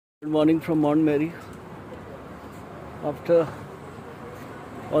Good morning from Mount Mary. After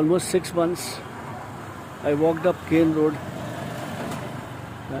almost 6 months, I walked up Kane Road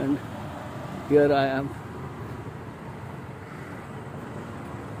and here I am.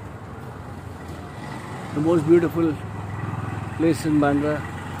 The most beautiful place in Bandra,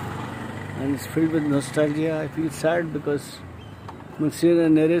 and it's filled with nostalgia. I feel sad because Monsignor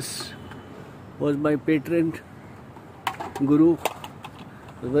Neris was my patron guru.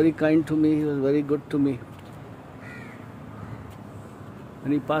 He was very kind to me, he was very good to me.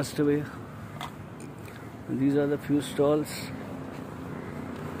 And he passed away. And these are the few stalls.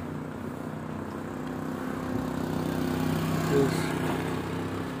 It is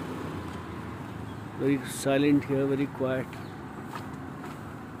very silent here, very quiet.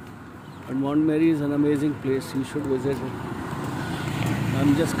 And Mount Mary is an amazing place, you should visit it.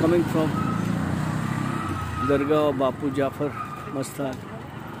 I'm just coming from Dargah of Bapu Jafar Mastan.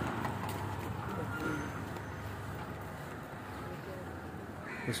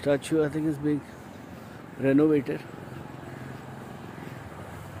 The statue, I think, is being renovated.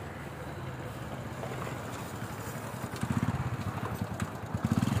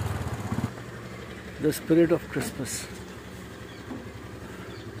 The spirit of Christmas.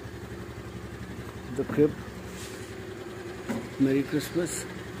 The crib, Merry Christmas,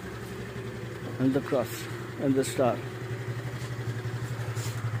 and the cross and the star.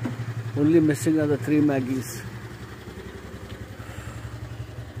 Only missing are the 3 Maggies.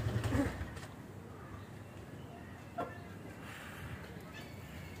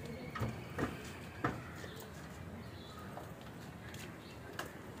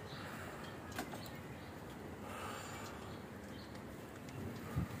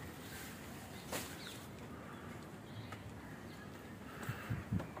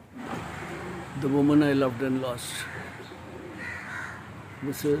 The woman I loved and lost.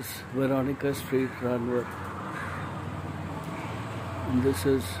 This is Veronica Street, Ranworth. And this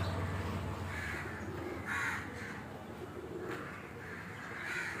is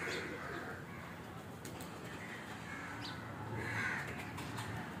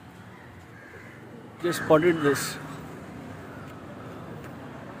just spotted this.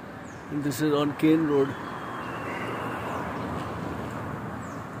 And this is on Kane Road.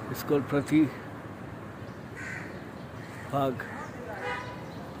 It's called Prati Bhag.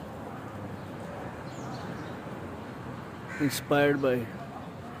 Inspired by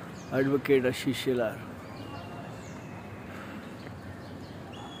Advocate Ashish Shelar.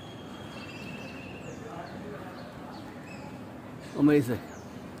 Amazing.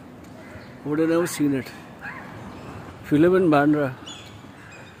 I would have never seen it. If you live in Bandra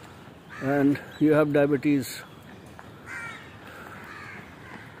and you have diabetes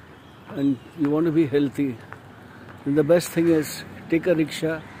and you want to be healthy, then the best thing is take a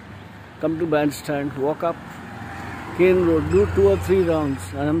rickshaw, come to Bandstand, walk up Kane Road, do 2 or 3 rounds,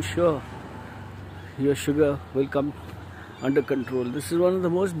 and I'm sure your sugar will come under control. This is one of the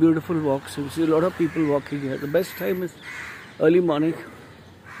most beautiful walks. You see a lot of people walking here. The best time is early morning,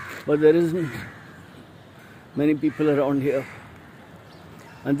 but there isn't many people around here.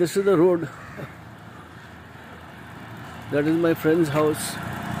 And this is the road. That is my friend's house.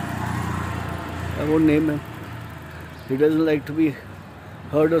 I won't name him. He doesn't like to be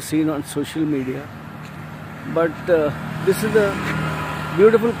heard or seen on social media. But this is the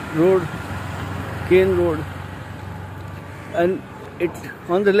beautiful road, Kane Road. And it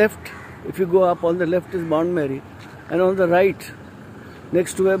on the left, if you go up, on the left is Mount Mary. And on the right,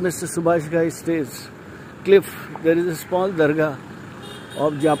 next to where Mr. Subhash Ghai stays, cliff, there is a small dargah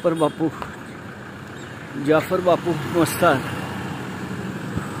of Jafar Bapu Mastan.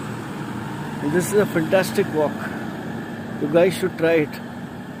 And this is a fantastic walk. You guys should try it.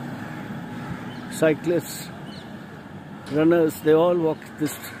 Cyclists, runners, they all walk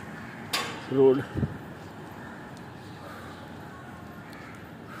this road.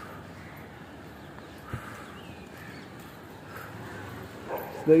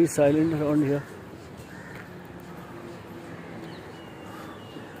 Very silent around here.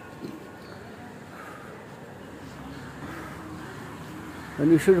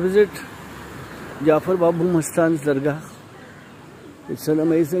 And you should visit Jafar Babu Mastan's Dargah. It's an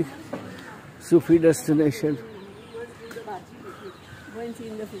amazing Sufi destination.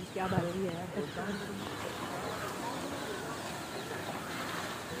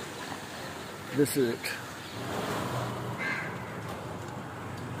 This is it.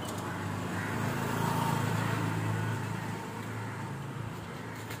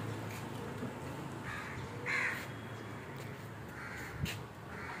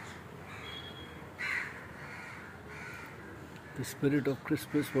 The spirit of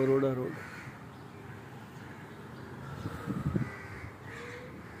Christmas, Baroda Road.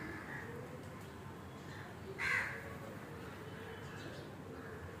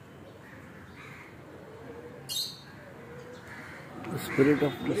 The spirit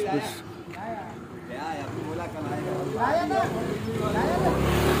of Christmas.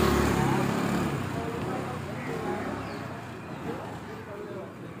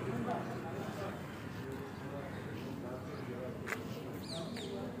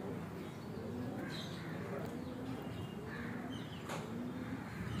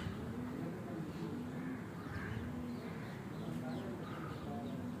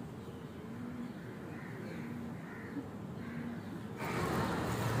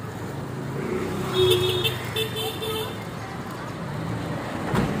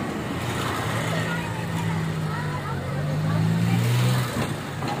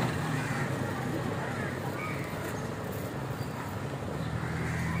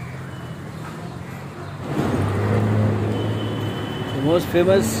 The most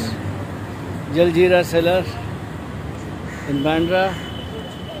famous jaljeera seller in Bandra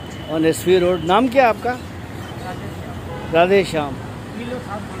on SV Road. नाम क्या है आपका? राधे श्याम.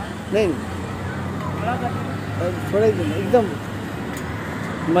 नहीं थोड़ा एकदम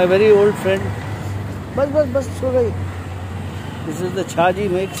my very old friend. बस सो गई. This is the Chaji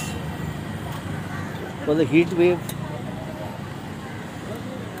mix for the heat wave.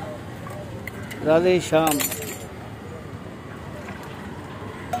 Radhe Shyam.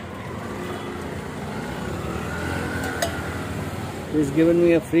 He's given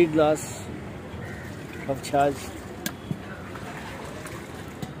me a free glass of charge.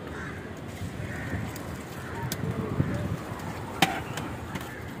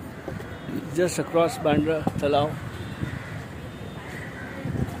 Just across Bandra Talao.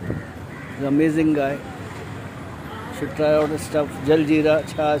 He's an amazing guy. Should try out his stuff. Jaljeera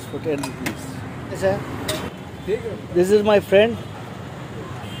charge for 10 rupees. Yes, sir. This is my friend,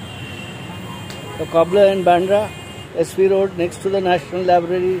 a cobbler in Bandra. SV Road, next to the National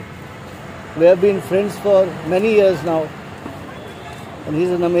Library. We have been friends for many years now, and he's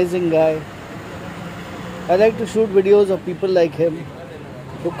an amazing guy. I like to shoot videos of people like him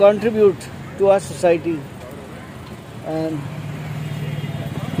who contribute to our society, and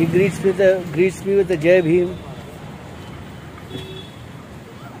he greets me with a Jai Bhim.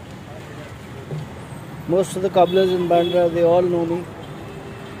 Most of the cobblers in Bandra, they all know me.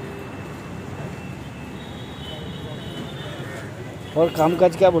 और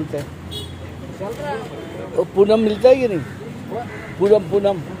कामकाज क्या बोलते हैं? और पूनम मिलता है कि नहीं?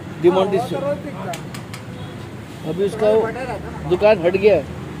 पूनम डिमोंडिस अभी उसका दुकान हट गया है.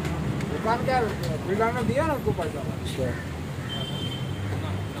 दुकान क्या दिया ना उसको पैसा? अच्छा,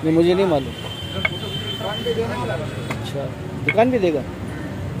 नहीं मुझे नहीं मालूम. दुकान भी देने वाला. अच्छा, दुकान भी देगा.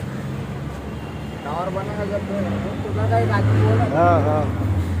 टावर बनेगा जब दुकान का एक आदमी बोला. हाँ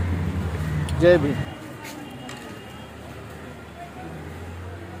जय भी.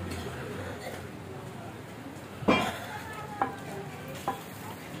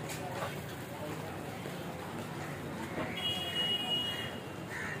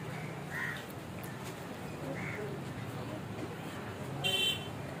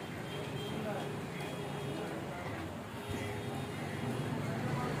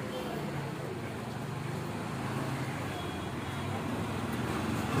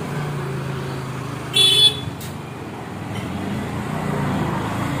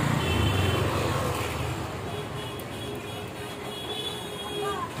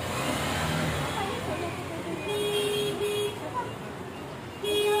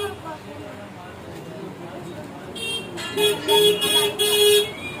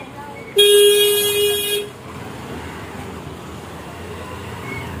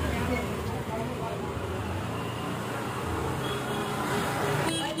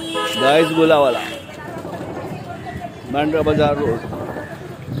 गाइस गोलावाला बांद्रा बाजार रोड.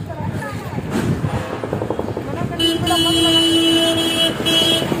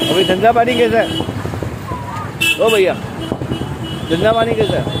 अभी धंधा पानी कैसा है? ओ भैया धंधा पानी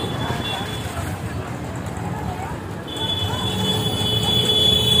कैसा है?